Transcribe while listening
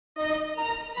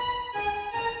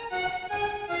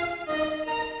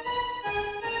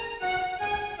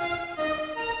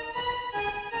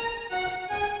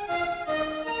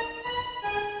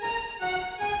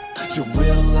Your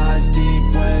will lies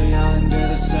deep way under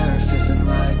the surface, and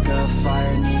like a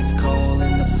fire needs coal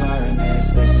in the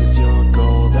furnace. This is your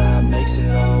goal that makes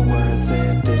it all worth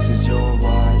it. This is your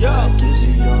why that gives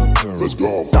you your purpose. Let's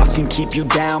go. Thoughts can keep you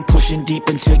down, pushing deep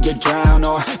until you drown,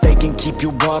 or they can keep you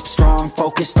up strong,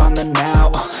 focused on the now.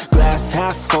 Glass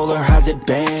half full, or has it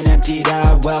been emptied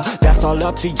out? Well, that's all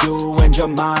up to you and your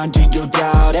mind. Do you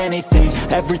doubt anything,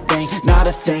 everything, not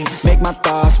a thing? Make my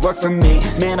thoughts work for me,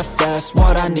 manifest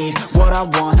what I need, what I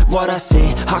want, what I see.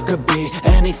 I could be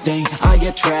anything, I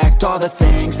attract all the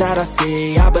things that I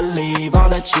see. I believe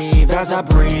I'll achieve as I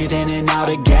breathe in and out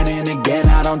again and again.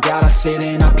 I don't doubt, I sit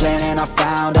and I plan, and I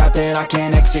found out that I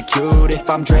can execute if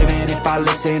I'm driven, if I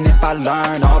listen, if I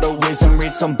learn all the wisdom.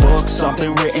 Read some books,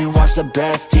 something written, watch the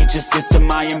best, teach a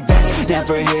system I invest.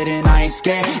 Never hidden, I ain't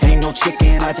scared, ain't no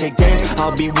chicken, I take dares.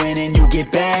 I'll be winning, you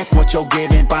get back what you're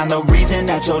giving. Find the reason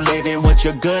that you're living, what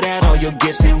you're good at, all your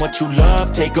gifts and what you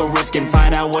love. Take a risk and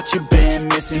find out what you've been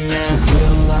missing. Your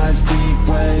will lies deep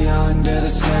way under the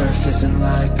surface, and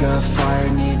like a fire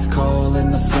needs coal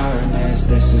in the furnace.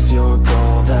 This is your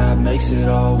goal that makes it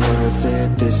all worth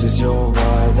it. This is your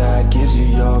why that gives you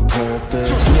your purpose.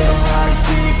 Your will lies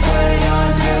deep way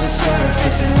under the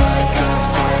surface, and like a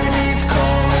fire needs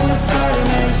coal in the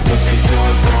furnace. This is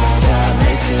your goal that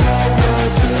makes it all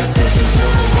worth it. This is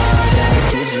your why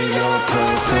that gives you your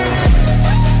purpose.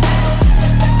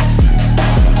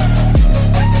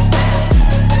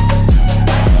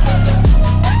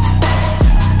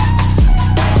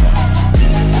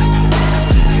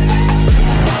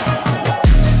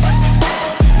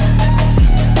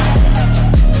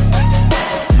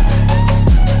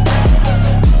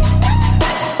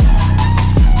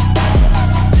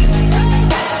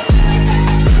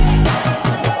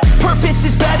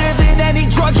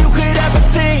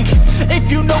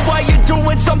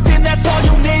 Something, that's all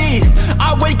you need.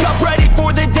 I wake up ready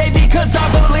for the day because I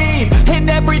believe in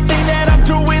everything that I'm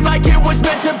doing like it was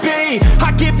meant to be.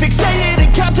 I get fixated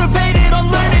and captivated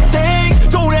on learning things.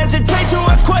 Don't hesitate to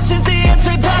ask questions, the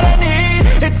answer that I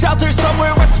need. It's out there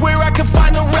somewhere, I swear I can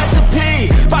find the recipe.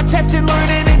 By testing,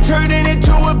 learning, and turning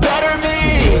into a better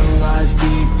me. It lies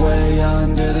deep way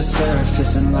under the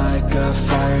surface, and like a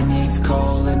fire needs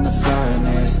coal in the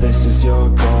furnace. This is your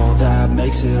goal that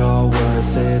makes it all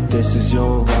worth it. This is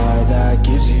your why that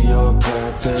gives you your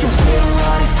purpose. Your will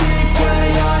lies deep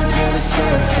way under the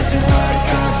surface, and like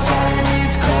a fire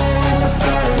needs coal in the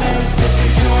furnace. This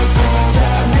is your goal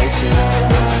that makes it all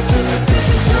worth it. This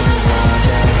is your why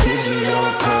that gives you your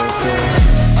purpose.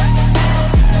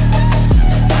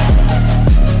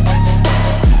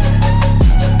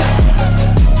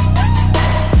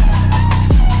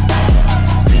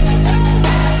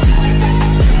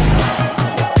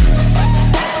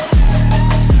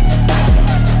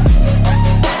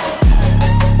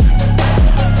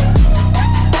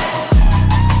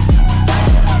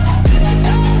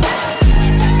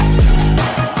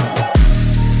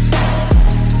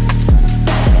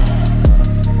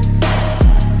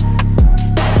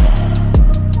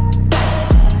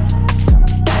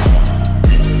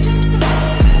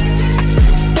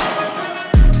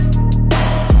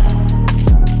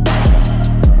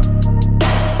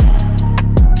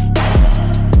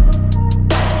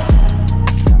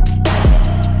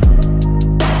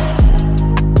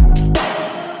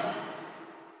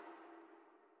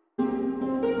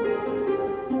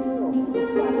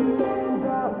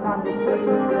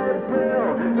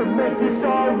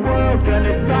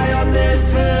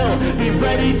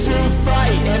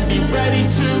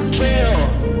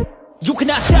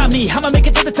 I'ma make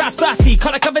it to the top, spicy.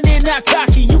 Call a covenant, not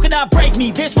cocky. You cannot break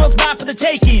me, this world's mine for the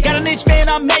taking. Got an inch, man,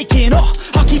 I'm making.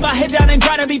 I'll keep my head down and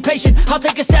grind and be patient. I'll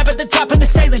take a stab at the top and the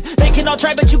sailing. They can all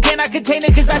try, but you cannot contain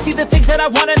it. Cause I see the things that I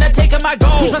want and I take on my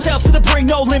goal. Push myself to the brink,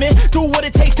 no limit. Do what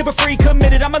it takes to be free,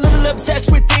 committed. I'm a little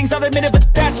obsessed with things, I'll admit it. But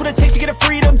that's what it takes to get a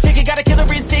freedom ticket. Got a killer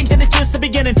instinct and it's just the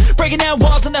beginning. Breaking down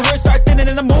walls and the hurt start thinning.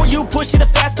 And the more you push it, the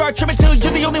fast start trimming. Till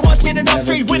you're the only one standing up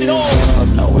straight, winning all.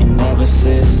 No, we never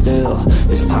sit still.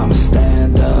 It's time to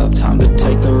stand up, time to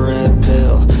take the red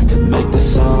pill. To make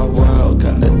this our world,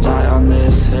 gonna die on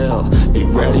this hill. Be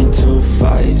ready to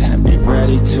fight and be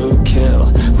ready to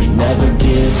kill. We never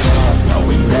give up, no,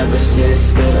 we never sit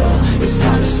still. It's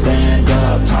time to stand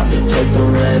up, time to take the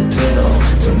red pill.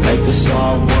 To make this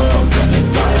our world,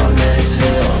 gonna die on this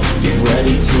hill. Be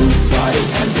ready to fight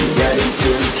and be ready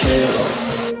to kill.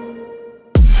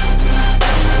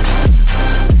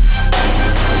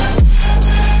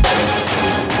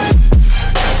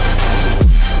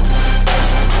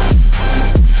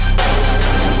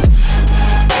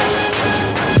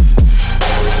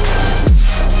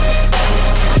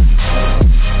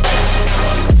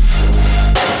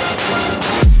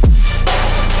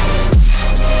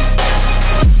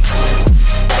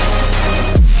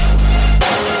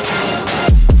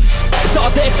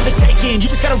 faking. You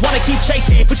just gotta wanna keep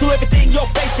chasing, pursue everything you're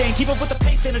facing. Keep up with the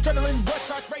pace and adrenaline rush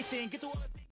starts racing. Get through